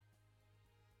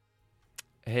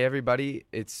Hey everybody,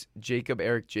 it's Jacob,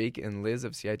 Eric, Jake, and Liz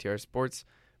of CITR Sports,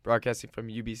 broadcasting from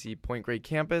UBC Point Grey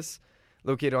campus,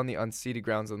 located on the unceded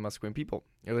grounds of the Musqueam people.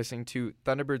 You're listening to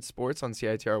Thunderbird Sports on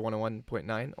CITR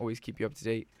 101.9. Always keep you up to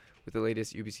date with the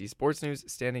latest UBC sports news,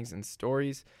 standings, and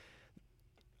stories.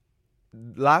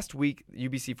 Last week,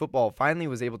 UBC football finally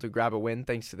was able to grab a win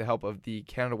thanks to the help of the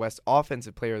Canada West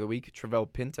Offensive Player of the Week, Travell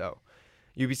Pinto.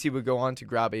 UBC would go on to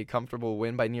grab a comfortable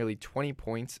win by nearly 20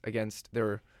 points against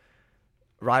their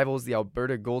rivals, the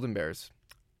Alberta Golden Bears.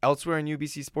 Elsewhere in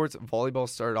UBC sports, volleyball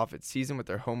started off its season with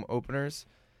their home openers,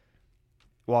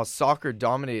 while soccer's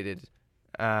dominance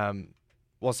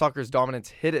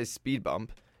hit a speed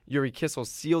bump. Yuri Kisil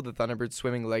sealed the Thunderbird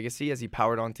swimming legacy as he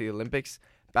powered on to the Olympics.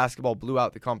 Basketball blew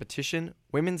out the competition.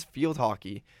 Women's field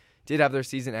hockey did have their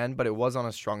season end, but it was on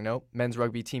a strong note. Men's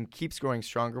rugby team keeps growing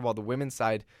stronger, while the women's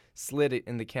side slid it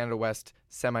in the Canada West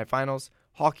semifinals.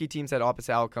 Hockey teams had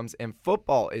opposite outcomes, and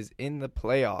football is in the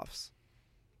playoffs.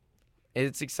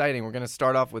 It's exciting. We're going to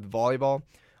start off with volleyball.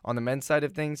 On the men's side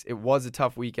of things, it was a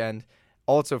tough weekend.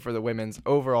 Also for the women's,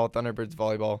 overall, Thunderbirds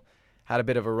volleyball had a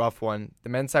bit of a rough one. The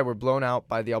men's side were blown out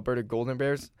by the Alberta Golden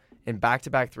Bears in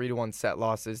back-to-back 3-1 set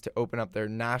losses to open up their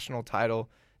national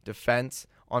title defense.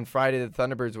 On Friday, the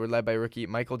Thunderbirds were led by rookie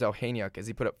Michael Delhaniuk as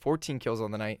he put up 14 kills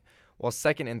on the night, while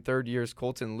second and third years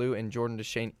Colton Liu and Jordan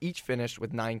Deshane each finished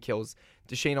with 9 kills.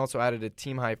 Deshane also added a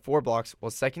team-high 4 blocks,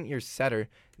 while second-year setter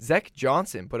Zach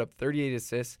Johnson put up 38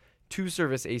 assists, 2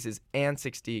 service aces, and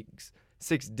 6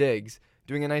 digs,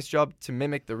 doing a nice job to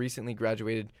mimic the recently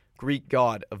graduated Greek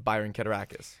god of Byron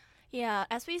Keterakis. Yeah,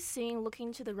 as we've seen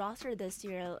looking to the roster this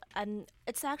year,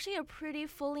 it's actually a pretty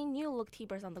fully new look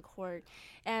T-Birds on the court.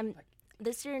 And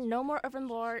this year, no more Irvin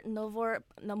Moore, no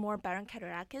more Byron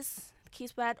Keterakis,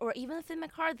 Keith Sweat, or even Finn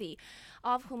McCarthy,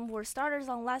 all of whom were starters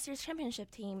on last year's championship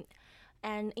team.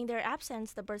 And in their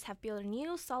absence, the Birds have built a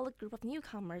new solid group of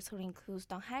newcomers who includes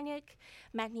Don Hanick,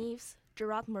 Matt Neves,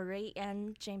 Gerard Murray,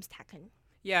 and James Tacken.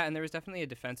 Yeah, and there was definitely a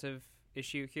defensive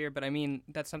issue here, but I mean,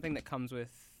 that's something that comes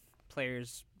with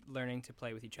players learning to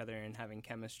play with each other and having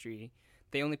chemistry.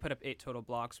 They only put up 8 total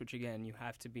blocks, which again, you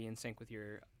have to be in sync with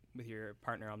your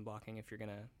partner on blocking if you're going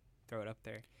to throw it up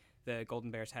there. The Golden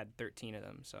Bears had 13 of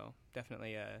them, so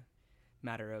definitely a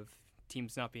matter of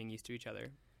teams not being used to each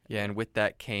other. Yeah, and with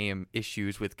that came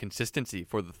issues with consistency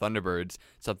for the Thunderbirds,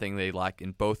 something they lacked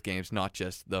in both games, not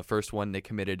just the first one. They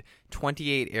committed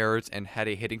 28 errors and had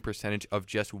a hitting percentage of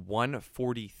just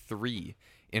 143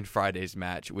 in Friday's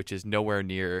match, which is nowhere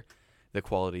near the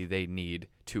quality they need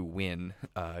to win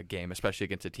a game, especially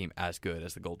against a team as good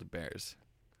as the Golden Bears.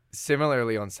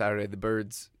 Similarly, on Saturday, the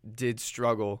Birds did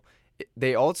struggle.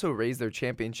 They also raised their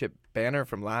championship banner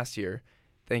from last year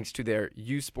thanks to their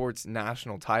U Sports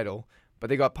national title, but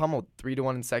they got pummeled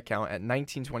 3-1 in set count at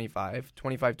 19-25,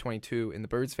 25-22 in the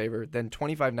Birds' favor, then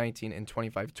 25-19 and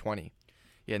 25-20.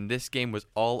 Yeah, and this game was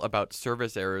all about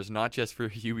service errors, not just for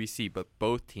UBC, but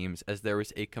both teams, as there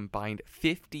was a combined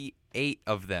 58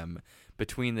 of them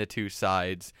between the two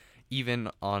sides. Even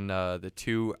on the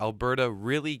two, Alberta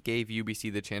really gave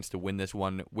UBC the chance to win this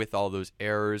one with all those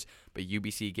errors, but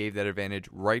UBC gave that advantage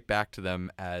right back to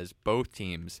them as both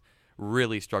teams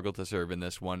really struggled to serve in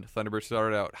this one. Thunderbird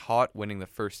started out hot, winning the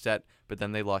first set, but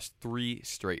then they lost 3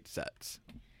 straight sets.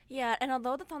 Yeah, and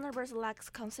although the Thunderbirds lacks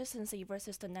consistency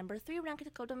versus the number 3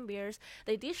 ranked Golden Bears,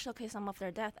 they did showcase some of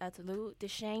their depth as Lou,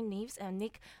 Deshane, Neves, and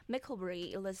Nick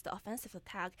Mickelbury leads the offensive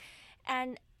attack.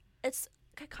 And it's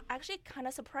actually kind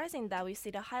of surprising that we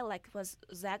see the highlight was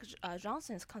Zach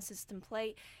Johnson's consistent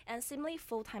play and seemingly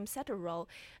full-time setter role,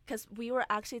 because we were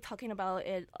actually talking about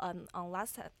it on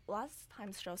last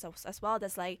time's shows as well.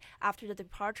 That's like after the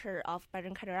departure of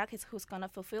Byron Keterakis, who's gonna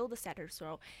fulfill the setter's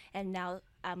role, and now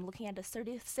I'm looking at the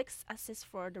 36 assists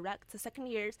for the second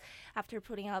years after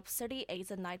putting up 38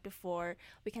 the night before.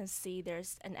 We can see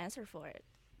there's an answer for it.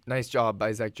 Nice job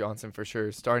by Zach Johnson for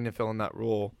sure, starting to fill in that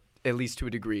role, at least to a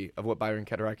degree, of what Byron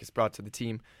Keterakis brought to the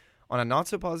team. On a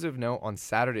not-so-positive note, on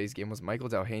Saturday's game was Michael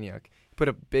Delhaniuk. He put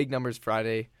up big numbers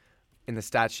Friday in the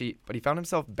stat sheet, but he found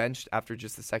himself benched after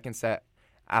just the second set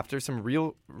after some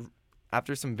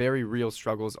very real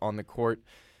struggles on the court.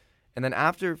 And then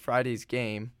after Friday's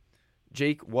game,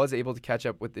 Jake was able to catch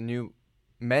up with the new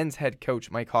men's head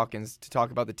coach, Mike Hawkins, to talk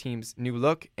about the team's new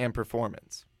look and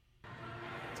performance.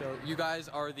 So you guys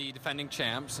are the defending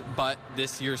champs, but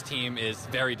this year's team is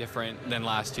very different than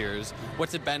last year's.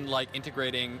 What's it been like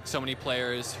integrating so many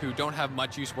players who don't have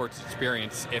much U Sports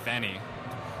experience, if any?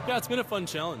 Yeah, it's been a fun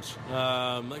challenge.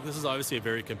 This is obviously a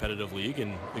very competitive league,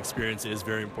 and experience is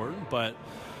very important, but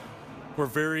we're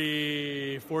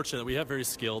very fortunate. We have very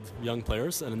skilled young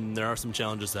players, and there are some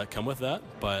challenges that come with that.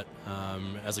 But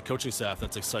as a coaching staff,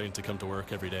 that's exciting to come to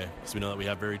work every day because we know that we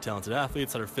have very talented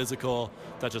athletes that are physical,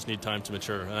 that just need time to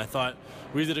mature. And I thought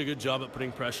we did a good job at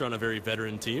putting pressure on a very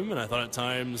veteran team, and I thought at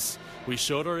times we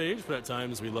showed our age, but at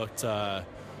times we looked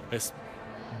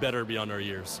better beyond our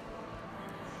years.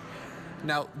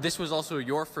 Now, this was also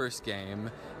your first game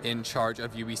in charge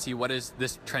of UBC. What has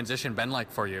this transition been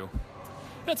like for you?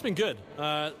 Yeah, it's been good.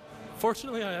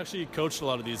 Fortunately, I actually coached a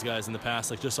lot of these guys in the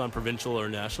past, like just on provincial or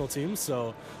national teams,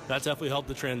 so that definitely helped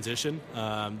the transition.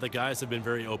 The guys have been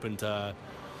very open to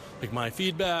like my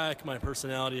feedback, my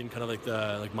personality, and kind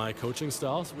of like my coaching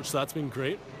styles, which that's been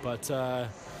great. But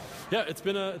yeah, it's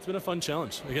been a fun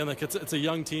challenge. Again, like it's a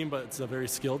young team, but it's a very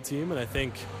skilled team, and I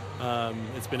think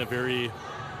it's been a very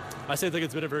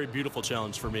beautiful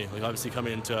challenge for me. Like obviously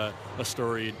coming into a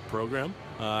storied program,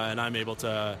 and I'm able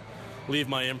to leave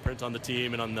my imprint on the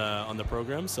team and on the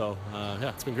program. So yeah,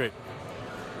 it's been great.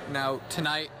 Now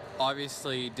tonight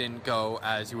obviously didn't go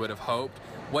as you would have hoped.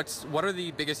 What are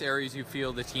the biggest areas you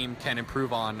feel the team can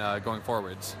improve on going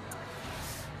forwards?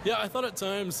 Yeah, I thought at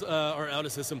times our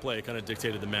out-of-system play kind of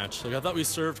dictated the match. Like I thought we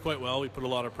served quite well. We put a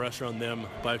lot of pressure on them,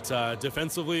 but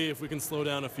defensively, if we can slow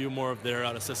down a few more of their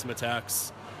out-of-system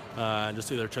attacks and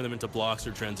just either turn them into blocks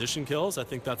or transition kills, I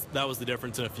think that was the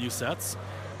difference in a few sets.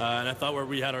 And I thought where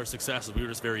we had our successes, we were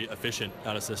just very efficient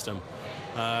out-of-system.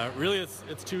 Really,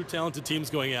 it's two talented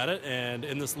teams going at it, and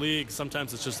in this league,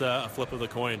 sometimes it's just a flip of the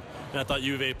coin. And I thought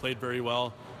U of A played very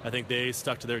well. I think they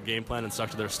stuck to their game plan and stuck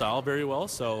to their style very well,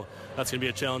 so that's going to be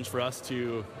a challenge for us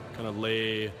to kind of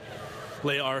lay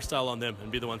our style on them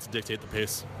and be the ones to dictate the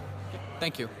pace.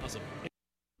 Thank you. Awesome.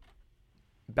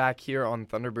 Back here on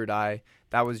Thunderbird Eye,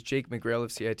 that was Jake McGrail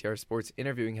of CITR Sports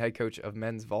interviewing head coach of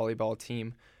men's volleyball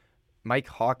team Mike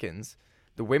Hawkins.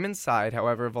 The women's side,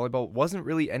 however, of volleyball wasn't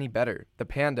really any better. The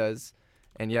Pandas,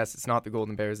 and yes, it's not the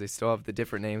Golden Bears, they still have the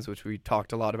different names, which we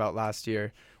talked a lot about last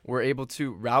year, were able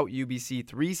to rout UBC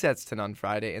 3-0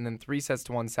 Friday and then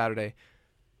 3-1 Saturday.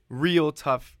 Real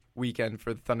tough weekend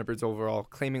for the Thunderbirds overall,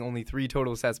 claiming only 3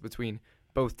 total sets between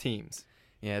both teams.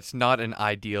 Yeah, it's not an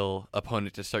ideal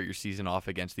opponent to start your season off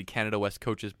against. The Canada West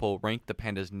Coaches Poll ranked the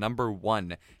Pandas number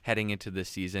 1 heading into this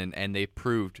season, and they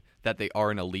proved that they are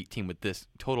an elite team with this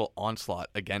total onslaught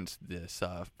against this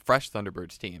fresh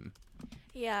Thunderbirds team.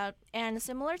 Yeah, and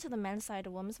similar to the men's side,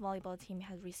 the women's volleyball team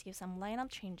has received some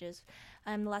lineup changes.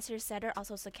 Last year's setter,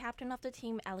 also the captain of the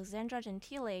team, Alexandra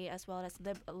Gentile, as well as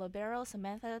libero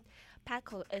Samantha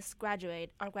Paco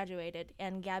graduated,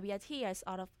 and Gabby Attia is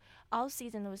out of all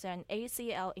season with an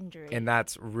ACL injury. And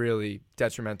that's really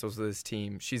detrimental to this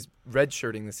team. She's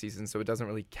redshirting this season, so it doesn't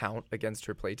really count against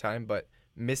her playtime, but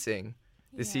missing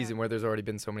this season where there's already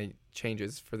been so many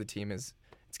changes for the team it's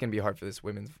going to be hard for this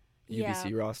women's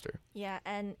UBC roster. Yeah,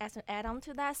 and as an add-on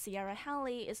to that, Ciara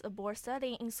Hanley is aboard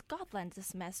studying in Scotland this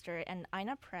semester, and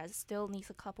Ina Press still needs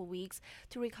a couple weeks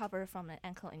to recover from an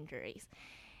ankle injury.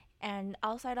 And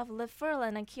outside of Liv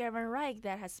Furlan and Kiera Van Rijk,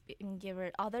 that has been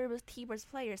given other T-Birds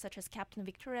players such as Captain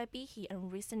Victoria Behe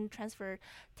and recent transfer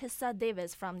Tessa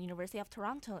Davis from the University of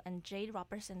Toronto and Jade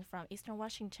Robertson from Eastern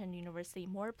Washington University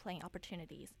more playing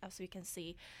opportunities, as we can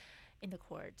see in the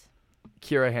court.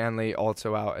 Kiera Hanley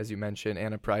also out, as you mentioned,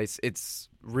 Anna Price. It's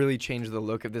really changed the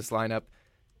look of this lineup.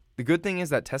 The good thing is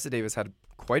that Tessa Davis had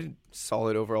quite a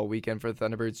solid overall weekend for the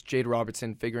Thunderbirds. Jade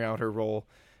Robertson figuring out her role.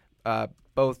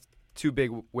 Both two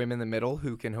big women in the middle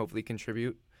who can hopefully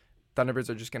contribute. Thunderbirds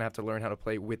are just going to have to learn how to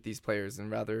play with these players and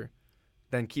rather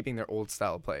than keeping their old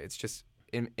style of play. It's just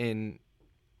in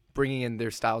bringing in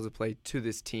their styles of play to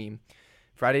this team.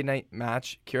 Friday night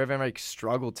match, Kiera Van Rijk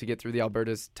struggled to get through the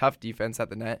Alberta's tough defense at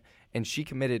the net, and she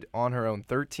committed on her own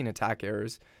 13 attack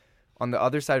errors. On the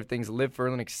other side of things, Liv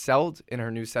Furlan excelled in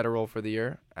her new setter role for the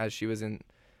year, as she was an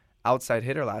outside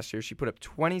hitter last year. She put up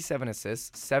 27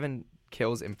 assists, 7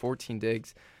 kills, and 14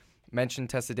 digs. Mentioned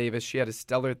Tessa Davis. She had a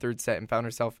stellar third set and found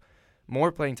herself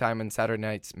more playing time in Saturday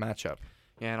night's matchup.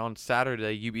 Yeah, and on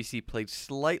Saturday, UBC played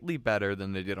slightly better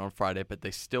than they did on Friday, but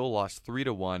they still lost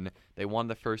 3-1. They won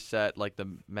the first set like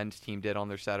the men's team did on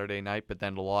their Saturday night, but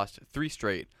then lost 3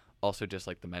 straight, also just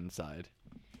like the men's side.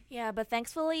 Yeah, but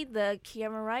thankfully, the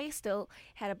Kiera Van Rijk still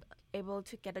had able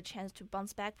to get a chance to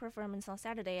bounce back performance on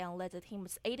Saturday and led the team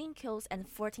with 18 kills and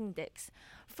 14 digs.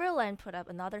 Furlan put up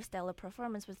another stellar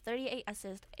performance with 38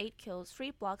 assists, 8 kills,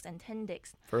 3 blocks, and 10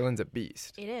 digs. Furlan's a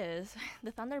beast. It is.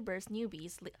 The Thunderbirds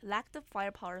newbies lacked the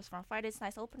firepower from Friday's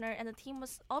nice opener, and the team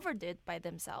was overdid by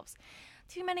themselves.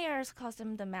 Too many errors cost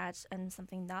them the match, and it's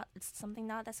something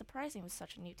not that surprising with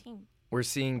such a new team. We're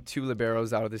seeing 2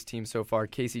 liberos out of this team so far,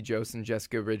 Casey Jost and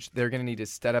Jessica Ridge. They're going to need to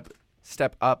step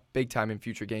step up big time in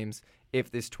future games if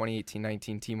this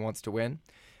 2018-19 team wants to win.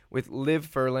 With Liv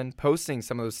Furlan posting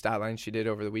some of those stat lines she did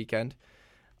over the weekend,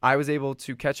 I was able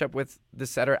to catch up with the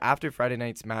setter after Friday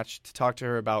night's match to talk to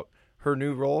her about her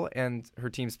new role and her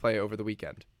team's play over the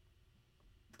weekend.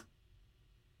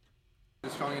 A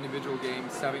strong individual game,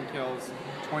 7 kills,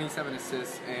 27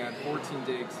 assists, and 14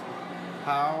 digs.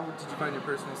 How did you find your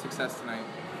personal success tonight?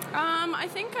 I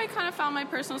think I kind of found my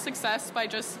personal success by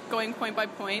just going point by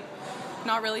point,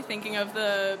 not really thinking of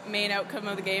the main outcome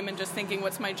of the game and just thinking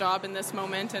what's my job in this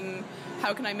moment and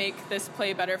how can I make this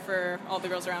play better for all the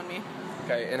girls around me.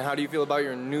 Okay, and how do you feel about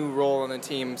your new role on the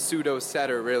team,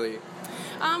 pseudo-setter, really?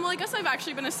 Well, I guess I've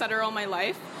actually been a setter all my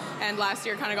life, and last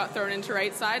year kind of got thrown into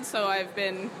right side, so I've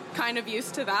been kind of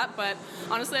used to that, but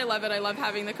honestly I love it. I love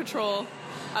having the control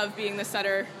of being the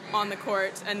setter on the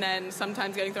court, and then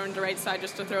sometimes getting thrown into right side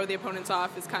just to throw the opponents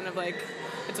off is kind of like,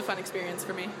 it's a fun experience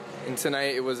for me. And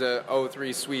tonight it was a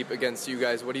 0-3 sweep against you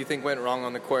guys. What do you think went wrong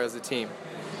on the court as a team?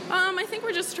 I think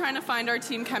we're just trying to find our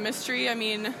team chemistry. I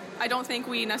mean, I don't think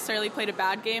we necessarily played a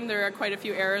bad game. There are quite a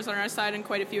few errors on our side and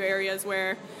quite a few areas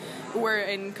where we're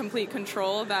in complete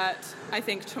control that I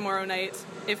think tomorrow night,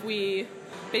 if we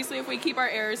keep our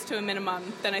errors to a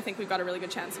minimum, then I think we've got a really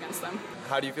good chance against them.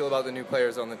 How do you feel about the new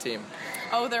players on the team?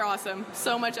 Oh, they're awesome.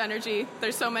 So much energy.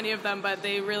 There's so many of them, but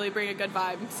they really bring a good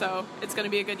vibe. So it's going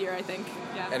to be a good year, I think.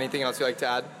 Yeah. Anything else you'd like to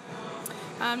add?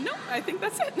 No, I think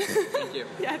that's it. Thank you.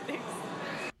 Yeah, thanks.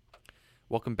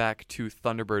 Welcome back to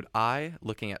Thunderbird Eye.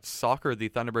 Looking at soccer, the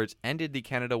Thunderbirds ended the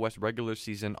Canada West regular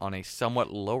season on a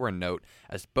somewhat lower note,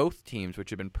 as both teams, which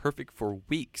had been perfect for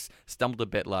weeks, stumbled a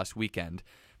bit last weekend.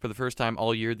 For the first time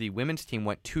all year, the women's team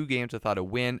went 2 games without a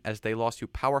win, as they lost to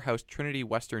powerhouse Trinity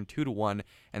Western 2-1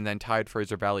 and then tied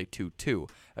Fraser Valley 2-2.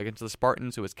 Against the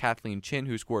Spartans, it was Kathleen Chin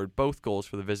who scored both goals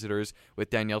for the visitors, with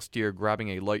Danielle Steer grabbing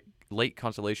a late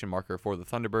consolation marker for the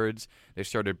Thunderbirds. They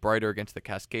started brighter against the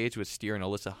Cascades, with Steer and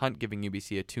Alyssa Hunt giving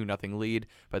UBC a 2-0 lead,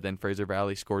 but then Fraser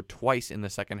Valley scored twice in the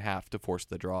second half to force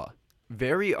the draw.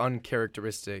 Very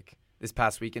uncharacteristic this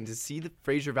past weekend to see the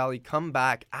Fraser Valley come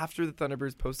back after the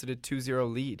Thunderbirds posted a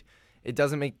 2-0 lead. It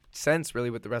doesn't make sense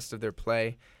really with the rest of their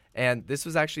play, and this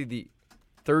was actually the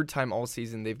 3rd time all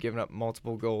season they've given up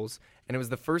multiple goals, and it was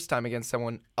the first time against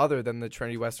someone other than the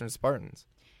Trinity Western Spartans.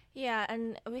 Yeah,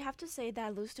 and we have to say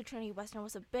that lose to Trinity Western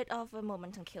was a bit of a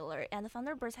momentum killer, and the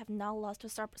Thunderbirds have now lost to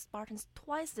Spartans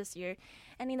twice this year,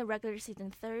 and in the regular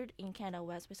season 3rd in Canada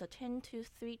West with a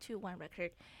 10-3-2-1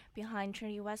 record, behind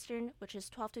Trinity Western, which is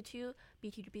 12-2,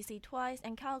 BTBC twice,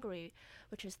 and Calgary,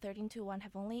 which is 13-1,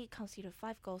 have only conceded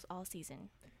 5 goals all season.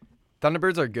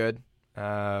 Thunderbirds are good,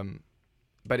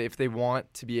 but if they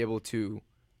want to be able to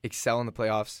excel in the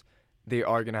playoffs, they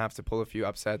are going to have to pull a few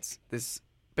upsets. This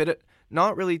bit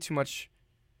not really too much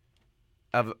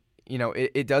of,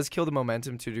 it does kill the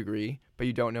momentum to a degree, but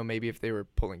you don't know maybe if they were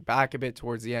pulling back a bit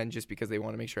towards the end just because they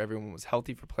want to make sure everyone was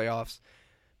healthy for playoffs.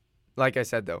 Like I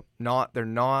said, though, they're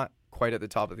not quite at the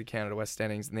top of the Canada West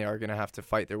standings, and they are going to have to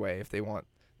fight their way if they want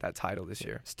that title this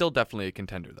year. Still definitely a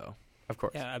contender, though. Of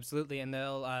course. Yeah, absolutely, and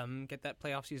they'll get that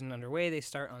playoff season underway. They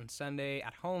start on Sunday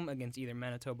at home against either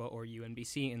Manitoba or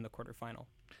UNBC in the quarterfinal.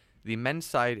 The men's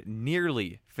side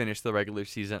nearly finished the regular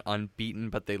season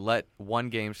unbeaten, but they let one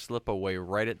game slip away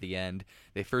right at the end.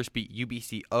 They first beat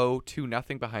UBC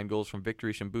 2-0 behind goals from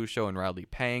Victory Shambusho and Riley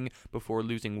Pang before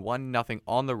losing 1-0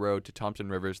 on the road to Thompson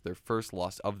Rivers, their first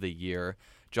loss of the year.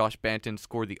 Josh Banton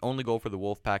scored the only goal for the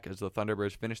Wolfpack as the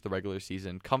Thunderbirds finished the regular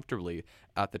season comfortably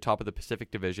at the top of the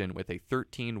Pacific Division with a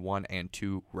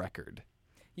 13-1-2 record.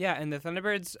 Yeah, and the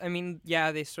Thunderbirds,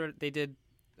 they did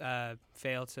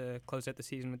fail to close out the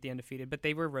season with the undefeated, but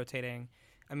they were rotating.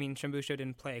 Shambusho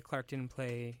didn't play, Clark didn't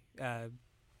play.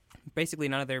 Basically,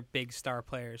 none of their big star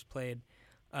players played.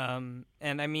 If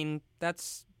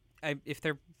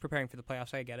they're preparing for the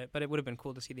playoffs, I get it, but it would have been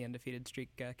cool to see the undefeated streak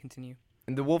continue.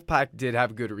 And the Wolfpack did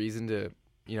have good reason to,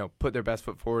 put their best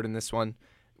foot forward in this one.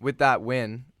 With that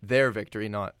win, their victory,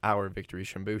 not our victory,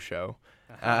 Shambusho.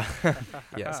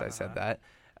 Yes, I said that.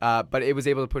 But it was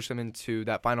able to push them into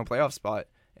that final playoff spot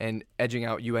and edging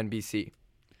out UNBC.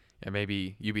 Yeah,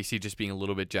 maybe UBC just being a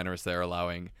little bit generous there,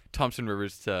 allowing Thompson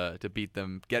Rivers to beat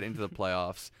them, get into the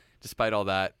playoffs. Despite all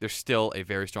that, they're still a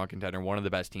very strong contender, one of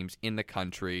the best teams in the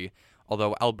country.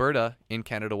 Although Alberta in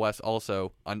Canada West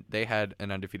also, they had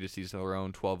an undefeated season of their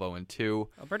own, 12-0-2.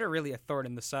 Alberta really a thorn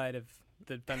in the side of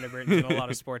the Thunderbirds in a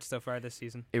lot of sports so far this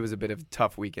season. It was a bit of a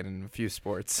tough weekend in a few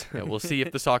sports. Yeah, we'll see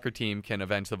if the soccer team can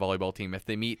avenge the volleyball team if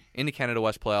they meet in the Canada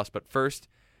West playoffs. But first,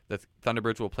 the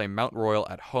Thunderbirds will play Mount Royal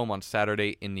at home on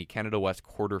Saturday in the Canada West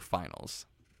quarterfinals.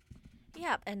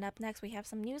 Yep, and up next we have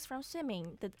some news from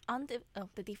swimming. The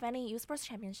defending U Sports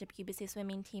Championship UBC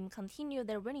swimming team continued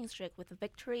their winning streak with a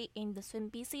victory in the Swim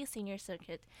BC Senior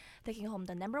Circuit, taking home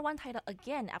the #1 title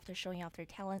again after showing off their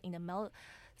talent in the Mel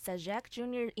Sajak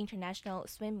Junior International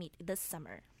Swim Meet this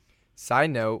summer.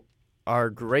 Side note, our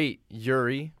great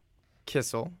Yuri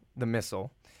Kisil, the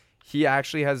missile, he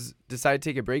actually has decided to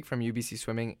take a break from UBC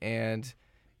swimming and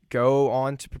go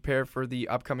on to prepare for the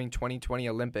upcoming 2020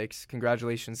 Olympics.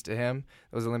 Congratulations to him.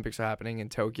 Those Olympics are happening in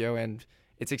Tokyo, and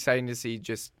it's exciting to see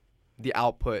just the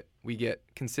output we get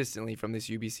consistently from this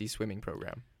UBC swimming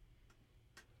program.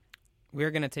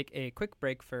 We're going to take a quick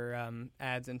break for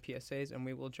ads and PSAs, and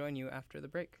we will join you after the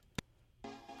break.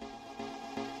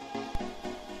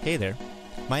 Hey there.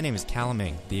 My name is Callum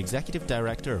Ng, the Executive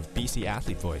Director of BC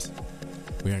Athlete Voice.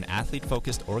 We're an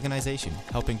athlete-focused organization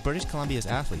helping British Columbia's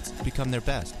athletes become their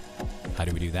best. How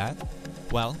do we do that?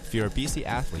 Well, if you're a BC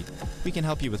athlete, we can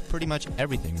help you with pretty much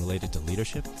everything related to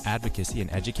leadership, advocacy,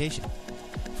 and education.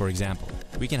 For example,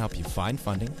 we can help you find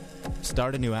funding,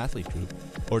 start a new athlete group,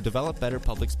 or develop better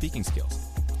public speaking skills.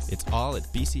 It's all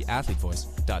at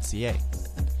bcathletevoice.ca.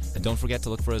 And don't forget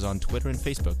to look for us on Twitter and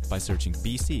Facebook by searching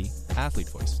BC Athlete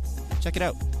Voice. Check it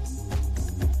out.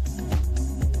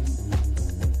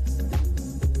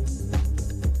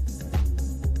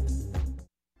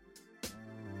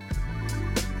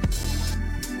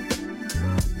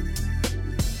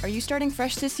 Are you starting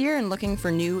fresh this year and looking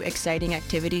for new, exciting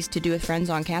activities to do with friends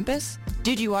on campus?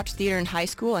 Did you watch theater in high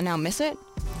school and now miss it?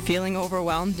 Feeling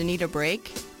overwhelmed and need a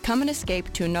break? Come and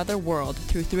escape to another world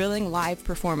through thrilling live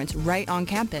performance right on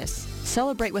campus.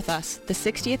 Celebrate with us the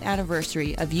 60th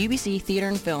anniversary of UBC Theater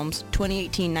and Film's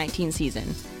 2018-19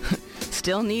 season.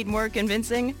 Still need more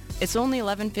convincing? It's only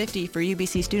 $11.50 for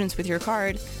UBC students with your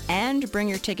card, and bring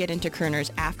your ticket into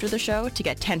Kerner's after the show to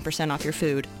get 10% off your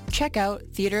food. Check out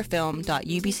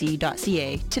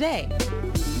theaterfilm.ubc.ca today.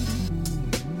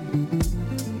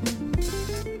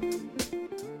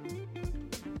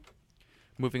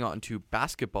 Moving on to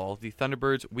basketball, the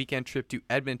Thunderbirds' weekend trip to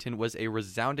Edmonton was a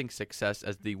resounding success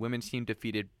as the women's team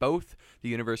defeated both the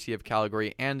University of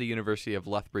Calgary and the University of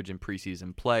Lethbridge in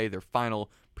preseason play, their final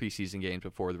preseason games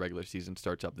before the regular season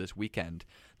starts up this weekend.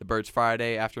 The Birds'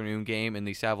 Friday afternoon game in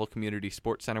the Saville Community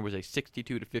Sports Center was a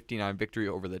 62-59 victory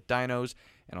over the Dinos,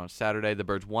 and on Saturday the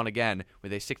Birds won again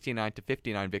with a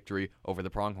 69-59 victory over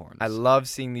the Pronghorns. I love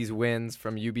seeing these wins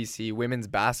from UBC women's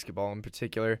basketball in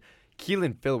particular.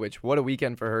 Keelan Filwich, what a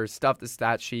weekend for her. Stuffed the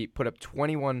stat sheet, put up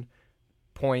 21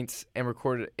 points, and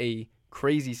recorded a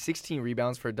crazy 16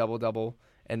 rebounds for a double-double.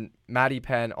 And Maddie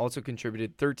Penn also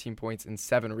contributed 13 points and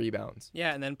 7 rebounds.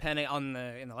 Yeah, and then Penn in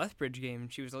the Lethbridge game,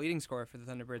 she was the leading scorer for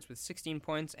the Thunderbirds with 16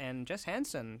 points, and Jess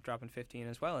Hansen dropping 15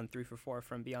 as well, and 3 for 4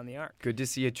 from beyond the arc. Good to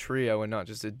see a trio and not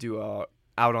just a duo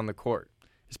out on the court.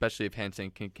 Especially if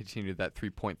Hansen can continue that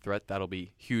three-point threat. That'll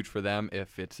be huge for them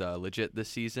if it's legit this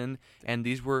season. And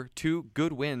these were 2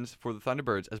 good wins for the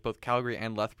Thunderbirds as both Calgary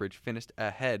and Lethbridge finished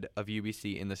ahead of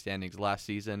UBC in the standings last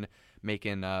season,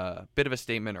 making a bit of a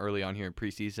statement early on here in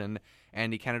preseason.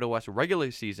 And the Canada West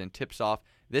regular season tips off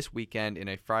this weekend in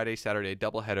a Friday-Saturday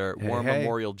doubleheader at War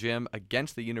Memorial Gym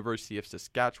against the University of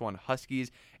Saskatchewan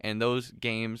Huskies. And those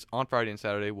games on Friday and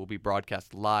Saturday will be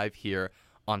broadcast live here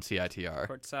on CITR.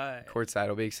 Courtside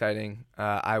will be exciting.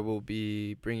 I will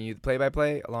be bringing you the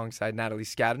play-by-play alongside Natalie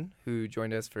Scadden, who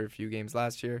joined us for a few games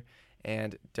last year,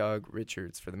 and Doug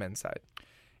Richards for the men's side.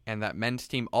 And that men's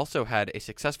team also had a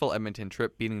successful Edmonton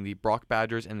trip, beating the Brock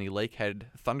Badgers and the Lakehead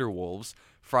Thunderwolves.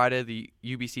 Friday, the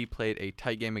UBC played a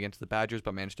tight game against the Badgers,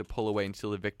 but managed to pull away and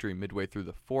seal a victory midway through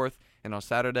the fourth. And on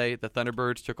Saturday, the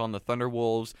Thunderbirds took on the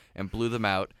Thunderwolves and blew them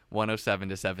out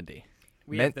 107-70.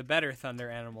 We have the better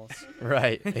Thunder animals.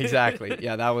 Right, exactly.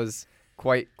 Yeah, that was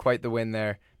quite the win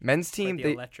there. Men's team,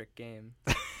 the electric game.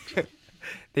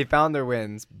 They found their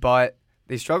wins, but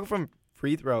they struggled from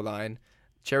free throw line.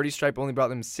 Charity Stripe only brought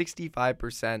them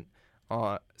 65%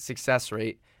 success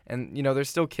rate, and there's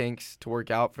still kinks to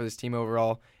work out for this team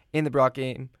overall. In the Brock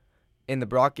game,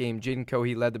 Jaden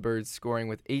Cohey led the Birds, scoring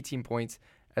with 18 points,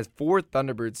 as 4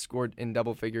 Thunderbirds scored in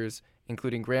double figures,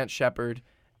 including Grant Shepard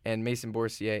and Mason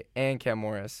Boursier and Cam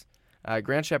Morris.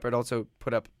 Grant Shepard also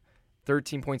put up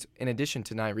 13 points in addition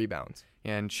to 9 rebounds.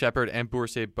 And Shepard and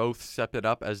Boursier both stepped it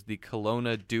up as the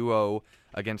Kelowna duo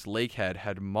against Lakehead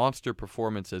had monster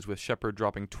performances, with Shepard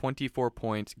dropping 24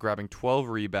 points, grabbing 12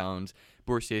 rebounds.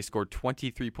 Boursier scored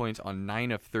 23 points on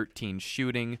 9 of 13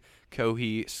 shooting.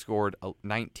 Cohey scored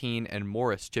 19, and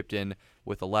Morris chipped in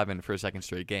with 11 for a second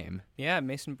straight game. Yeah,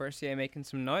 Mason Boursier making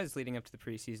some noise leading up to the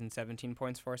preseason. 17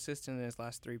 points, 4 assists in his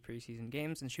last 3 preseason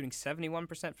games, and shooting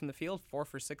 71% from the field, 4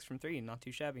 for 6 from 3. Not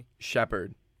too shabby.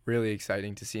 Shepard, really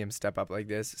exciting to see him step up like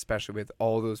this, especially with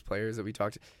all those players that we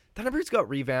talked to. Thunderbirds got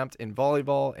revamped in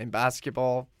volleyball and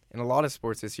basketball and a lot of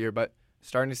sports this year, but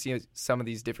starting to see some of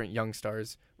these different young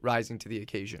stars rising to the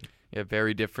occasion. Yeah,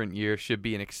 very different year. Should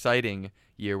be an exciting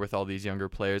year with all these younger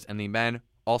players. And the men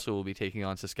also will be taking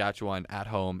on Saskatchewan at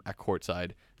home at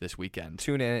courtside this weekend.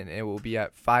 Tune in. It will be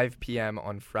at 5 p.m.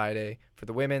 on Friday for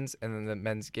the women's, and then the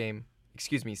men's game,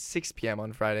 6 p.m.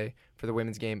 on Friday for the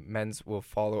women's game. Men's will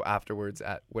follow afterwards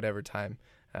at whatever time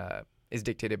is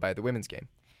dictated by the women's game.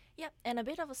 Yep, and a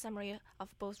bit of a summary of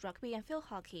both rugby and field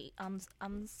hockey. On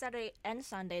Saturday and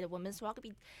Sunday, the women's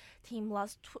rugby team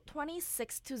lost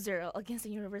 26-0 against the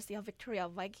University of Victoria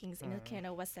Vikings in the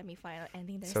Canada West semifinal,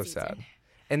 ending their So season. sad.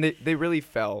 And they really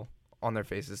fell on their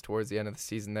faces towards the end of the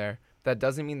season there. That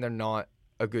doesn't mean they're not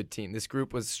a good team. This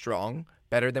group was strong,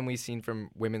 better than we've seen from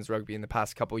women's rugby in the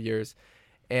past couple years.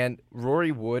 And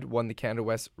Rory Wood won the Canada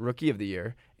West Rookie of the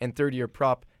Year, and third-year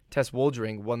prop Tess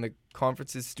Woldring won the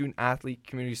conference's Student Athlete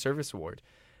Community Service Award.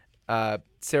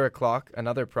 Sarah Clock,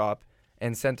 another prop,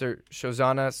 and center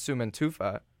Shozana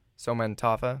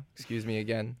Sumantafa, excuse me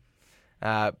again,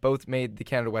 both made the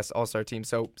Canada West All-Star team.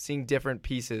 So seeing different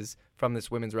pieces from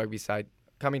this women's rugby side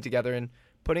coming together and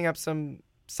putting up some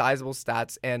sizable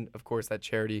stats, and of course that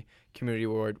charity community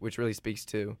award, which really speaks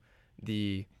to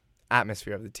the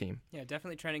atmosphere of the team. Yeah,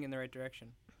 definitely trending in the right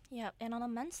direction. Yeah, and on the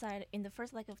men's side, in the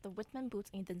first leg of the Whitman Boots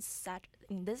in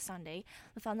this Sunday,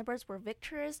 the Thunderbirds were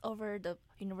victorious over the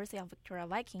University of Victoria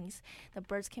Vikings. The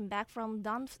Birds came back from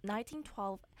down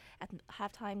 19-12 at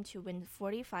halftime to win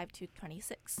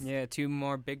 45-26. Yeah, 2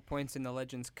 more big points in the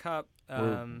Legends Cup.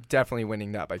 We're definitely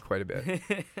winning that by quite a bit.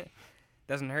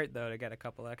 Doesn't hurt, though, to get a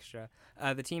couple extra.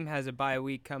 The team has a bye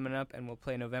week coming up and will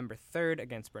play November 3rd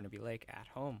against Burnaby Lake at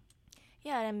home.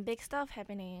 Yeah, and big stuff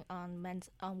happening on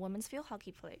women's field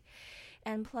hockey play.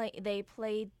 And they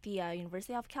played the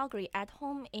University of Calgary at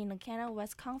home in the Canada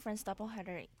West Conference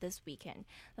doubleheader this weekend.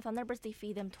 The Thunderbirds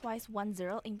defeated them twice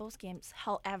 1-0 in both games.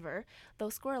 However,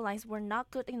 those scorelines were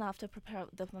not good enough to prepare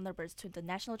the Thunderbirds to the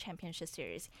National Championship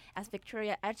Series, as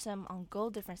Victoria edged them on goal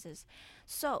differences.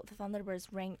 So, the Thunderbirds'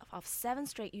 reign of 7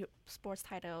 straight sports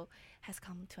title has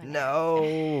come to an end.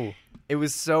 No! It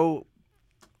was so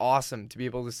awesome to be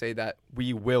able to say that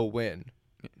we will win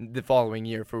the following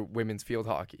year for women's field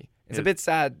hockey. It's a bit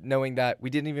sad knowing that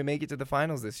we didn't even make it to the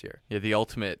finals this year. Yeah, the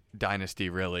ultimate dynasty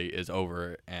really is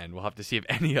over, and we'll have to see if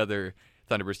any other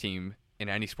Thunderbirds team in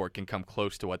any sport can come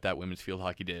close to what that women's field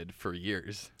hockey did for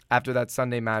years. After that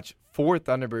Sunday match, 4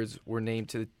 Thunderbirds were named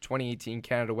to the 2018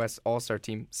 Canada West All-Star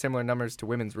team, similar numbers to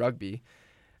women's rugby.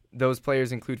 Those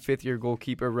players include 5th-year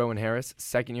goalkeeper Rowan Harris,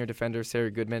 2nd-year defender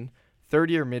Sarah Goodman,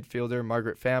 3rd-year midfielder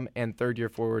Margaret Pham, and 3rd-year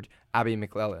forward Abby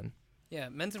McClellan. Yeah,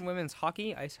 men's and women's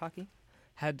hockey, ice hockey,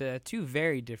 had 2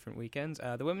 very different weekends.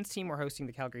 The women's team were hosting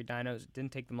the Calgary Dinos. It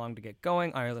didn't take them long to get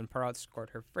going. Ireland Perrott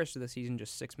scored her first of the season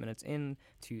just 6 minutes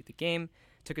into the game.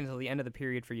 It took until the end of the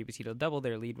period for UBC to double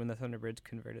their lead when the Thunderbirds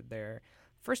converted their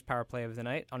first power play of the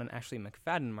night on an Ashley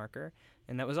McFadden marker.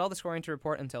 And that was all the scoring to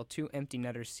report until 2 empty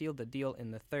netters sealed the deal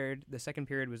in the third. The second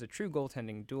period was a true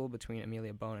goaltending duel between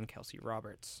Amelia Bone and Kelsey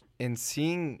Roberts. And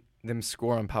seeing them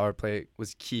score on power play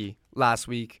was key. Last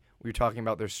week, we were talking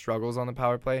about their struggles on the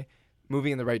power play,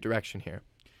 moving in the right direction here.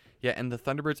 Yeah, and the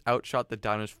Thunderbirds outshot the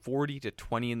Dinos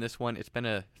 40-20 in this one. It's been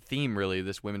a theme, really,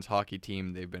 this women's hockey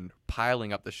team. They've been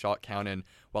piling up the shot count, and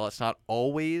while it's not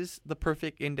always the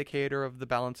perfect indicator of the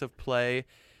balance of play,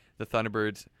 the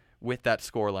Thunderbirds, with that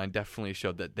scoreline, definitely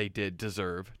showed that they did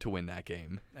deserve to win that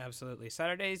game. Absolutely.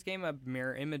 Saturday's game, a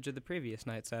mirror image of the previous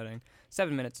night's outing.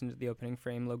 7 minutes into the opening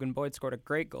frame, Logan Boyd scored a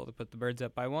great goal to put the Birds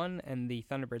up by 1, and the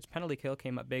Thunderbirds' penalty kill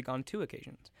came up big on 2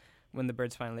 occasions. When the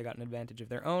Birds finally got an advantage of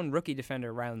their own, rookie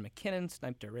defender Rylan McKinnon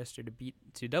sniped a wrister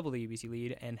to double the UBC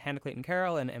lead, and Hannah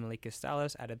Clayton-Carroll and Emily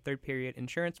Costales added third-period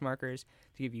insurance markers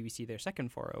to give UBC their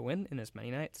second 4-0 win in as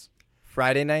many nights.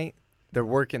 Friday night, they're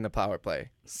working the power play.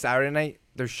 Saturday night,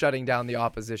 they're shutting down the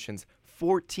oppositions.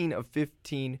 14 of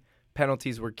 15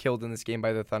 penalties were killed in this game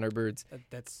by the Thunderbirds.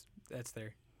 That's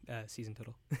their season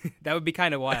total. That would be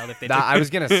kind of wild if they I was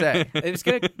going to say. It was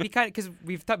going to be kind of, because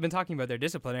we've been talking about their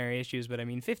disciplinary issues, but I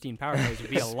mean 15 power plays would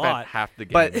be a lot. Half the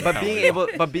game.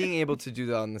 But being able to do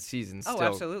that on the season still. Oh,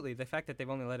 absolutely. The fact that they've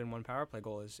only let in 1 power play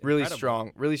goal is really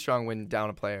incredible. Really strong when down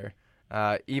a player.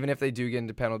 Even if they do get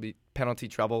into penalty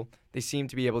trouble, they seem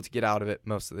to be able to get out of it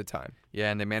most of the time.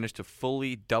 Yeah, and they managed to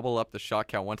fully double up the shot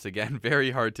count once again.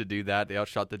 Very hard to do that. They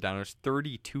outshot the Downers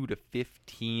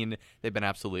 32-15. They've been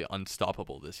absolutely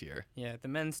unstoppable this year. Yeah, the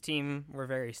men's team were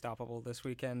very stoppable this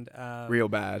weekend. Real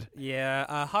bad.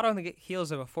 Yeah, hot on the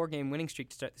heels of a 4-game winning streak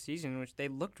to start the season, which they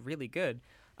looked really good.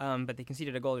 But they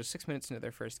conceded a goal just 6 minutes into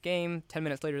their first game. 10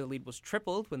 minutes later, the lead was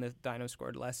tripled when the Dinos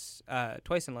scored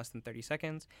twice in less than 30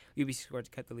 seconds. UBC scored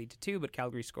to cut the lead to 2, but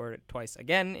Calgary scored it twice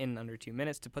again in under 2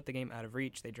 minutes to put the game out of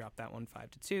reach. They dropped that one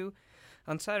 5-2.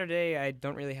 On Saturday, I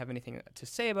don't really have anything to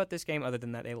say about this game other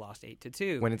than that they lost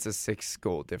 8-2. When it's a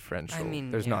 6-goal differential,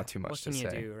 there's not too much to say.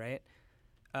 What can you do, right?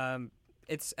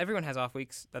 Everyone has off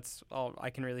weeks. That's all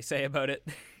I can really say about it.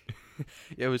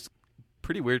 It was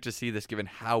pretty weird to see this given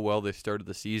how well they started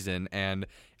the season. And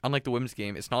unlike the women's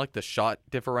game, it's not like the shot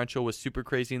differential was super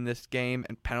crazy in this game,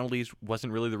 and penalties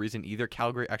wasn't really the reason either.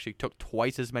 Calgary actually took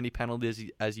twice as many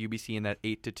penalties as UBC in that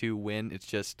 8-2 win. It's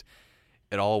just,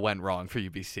 it all went wrong for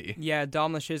UBC. Yeah,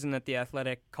 Dom Leshizin at The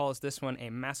Athletic calls this one a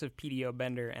massive PDO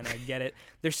bender, and I get it.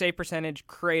 Their save percentage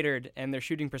cratered, and their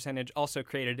shooting percentage also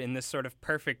cratered in this sort of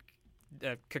perfect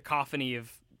cacophony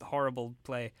of horrible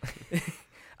play.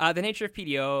 The nature of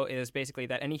PDO is basically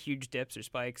that any huge dips or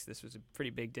spikes, this was a pretty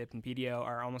big dip in PDO,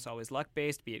 are almost always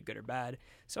luck-based, be it good or bad.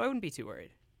 So I wouldn't be too worried.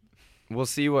 We'll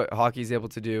see what hockey's able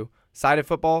to do. Side of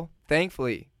football,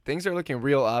 thankfully, things are looking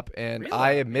real up, and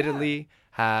I admittedly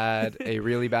had a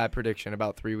really bad prediction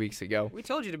about 3 weeks ago. We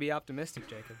told you to be optimistic,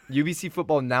 Jacob. UBC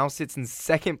football now sits in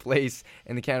second place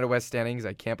in the Canada West standings.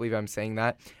 I can't believe I'm saying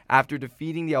that. After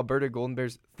defeating the Alberta Golden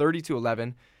Bears 30-11,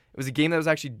 it was a game that was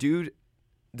actually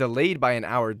delayed by an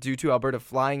hour due to Alberta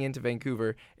flying into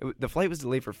Vancouver. The flight was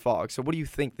delayed for fog. So what do you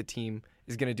think the team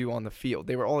is going to do on the field?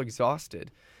 They were all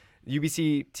exhausted. The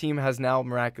UBC team has now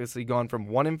miraculously gone from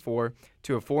 1-4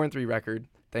 to a 4-3 record,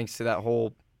 thanks to that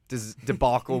whole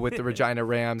debacle with the Regina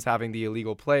Rams having the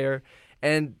illegal player.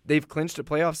 And they've clinched a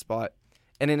playoff spot.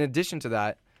 And in addition to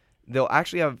that, they'll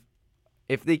actually have,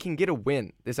 if they can get a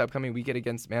win this upcoming weekend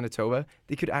against Manitoba,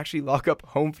 they could actually lock up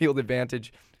home field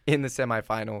advantage in the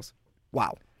semifinals.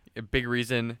 Wow. A big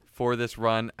reason for this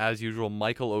run, as usual,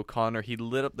 Michael O'Connor. He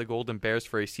lit up the Golden Bears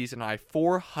for a season-high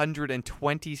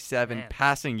 427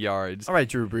 passing yards. All right,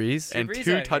 Drew Brees. And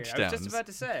 2 touchdowns. I was just about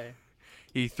to say.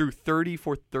 He threw 30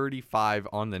 for 35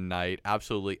 on the night.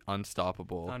 Absolutely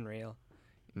unstoppable. Unreal.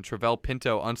 And Travell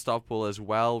Pinto, unstoppable as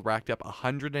well, racked up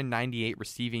 198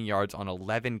 receiving yards on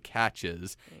 11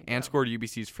 catches and scored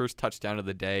UBC's first touchdown of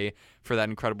the day. For that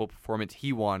incredible performance,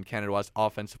 he won Canada West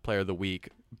Offensive Player of the Week,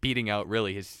 beating out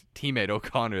really his teammate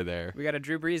O'Connor there. We got a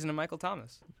Drew Brees and a Michael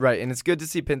Thomas. Right, and it's good to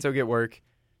see Pinto get work.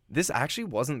 This actually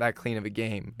wasn't that clean of a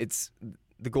game.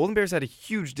 The Golden Bears had a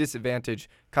huge disadvantage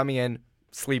coming in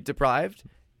sleep deprived,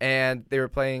 and they were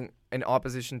playing in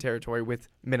opposition territory with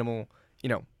minimal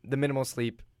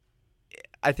sleep.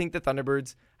 I think the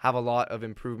Thunderbirds have a lot of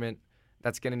improvement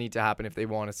that's going to need to happen if they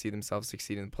want to see themselves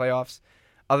succeed in the playoffs.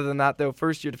 Other than that, though,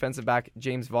 first-year defensive back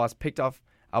James Voss picked off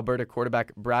Alberta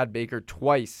quarterback Brad Baker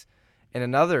twice, and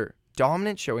another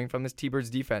dominant showing from this T-Birds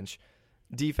defense,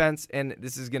 and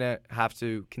this is going to have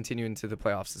to continue into the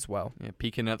playoffs as well. Yeah,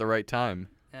 peaking at the right time.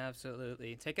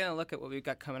 Absolutely. Taking a look at what we've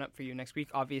got coming up for you next week,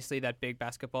 obviously that big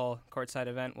basketball courtside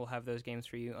event, we'll have those games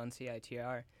for you on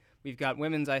CITR. We've got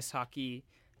women's ice hockey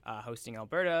hosting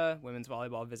Alberta, women's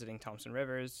volleyball visiting Thompson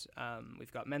Rivers.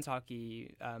 We've got men's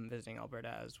hockey visiting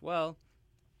Alberta as well.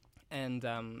 And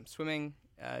swimming,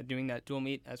 doing that dual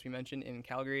meet, as we mentioned, in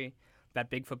Calgary. That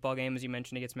big football game, as you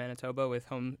mentioned, against Manitoba with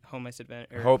home ice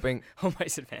advantage.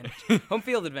 Home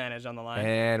field advantage on the line.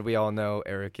 And we all know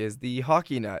Eric is the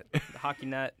hockey nut. The hockey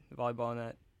nut, the volleyball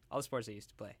nut, all the sports I used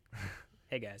to play.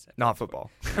 Hey guys. Not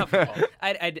football. Not football.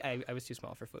 I was too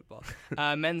small for football.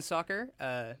 Men's soccer,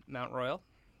 Mount Royal,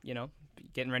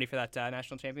 getting ready for that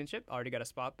national championship. Already got a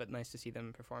spot, but nice to see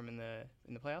them perform in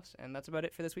the playoffs. And that's about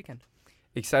it for this weekend.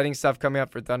 Exciting stuff coming up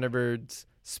for Thunderbirds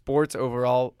sports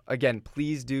overall. Again,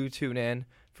 please do tune in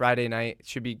Friday night. It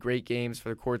should be great games for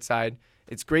the courtside.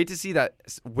 It's great to see that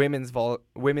women's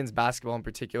basketball in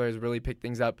particular has really picked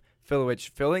things up. Filowich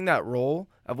filling that role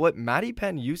of what Maddie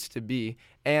Penn used to be,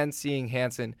 and seeing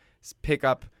Hansen pick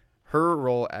up her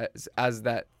role as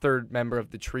that third member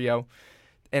of the trio.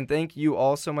 And thank you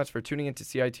all so much for tuning into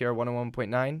CITR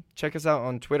 101.9. Check us out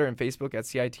on Twitter and Facebook at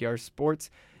CITR Sports.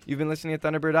 You've been listening to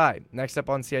Thunderbird Eye. Next up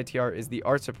on CITR is the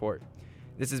Arts Report.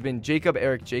 This has been Jacob,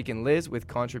 Eric, Jake, and Liz with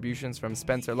contributions from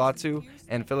Spencer Latsu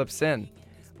and Philip Sin.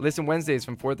 Listen Wednesdays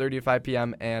from 4:30 to 5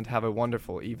 p.m. and have a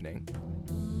wonderful evening.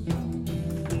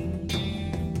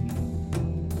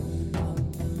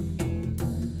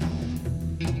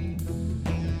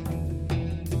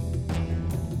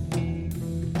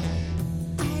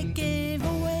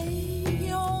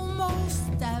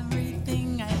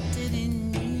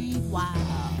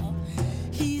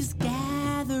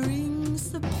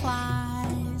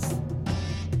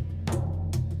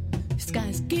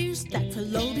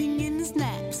 Loading in his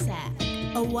knapsack,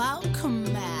 a welcome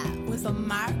mat with a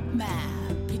marked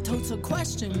map. puts a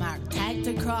question mark tagged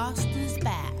across his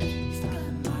back. He's got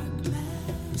a mark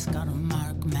man. He's got a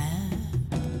mark man.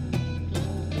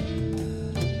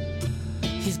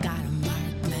 He's got a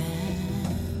mark man.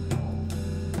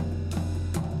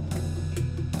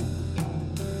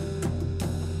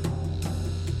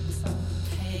 It's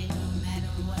okay, no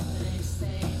matter what they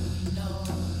say, we know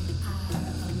we are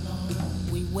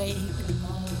alone. We wake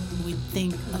alone, we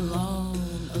think alone,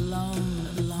 alone,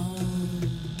 alone.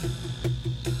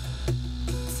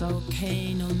 It's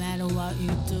okay, no matter what you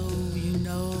do, you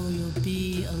know you'll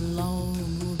be alone.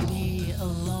 We'll be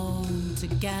alone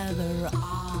together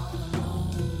all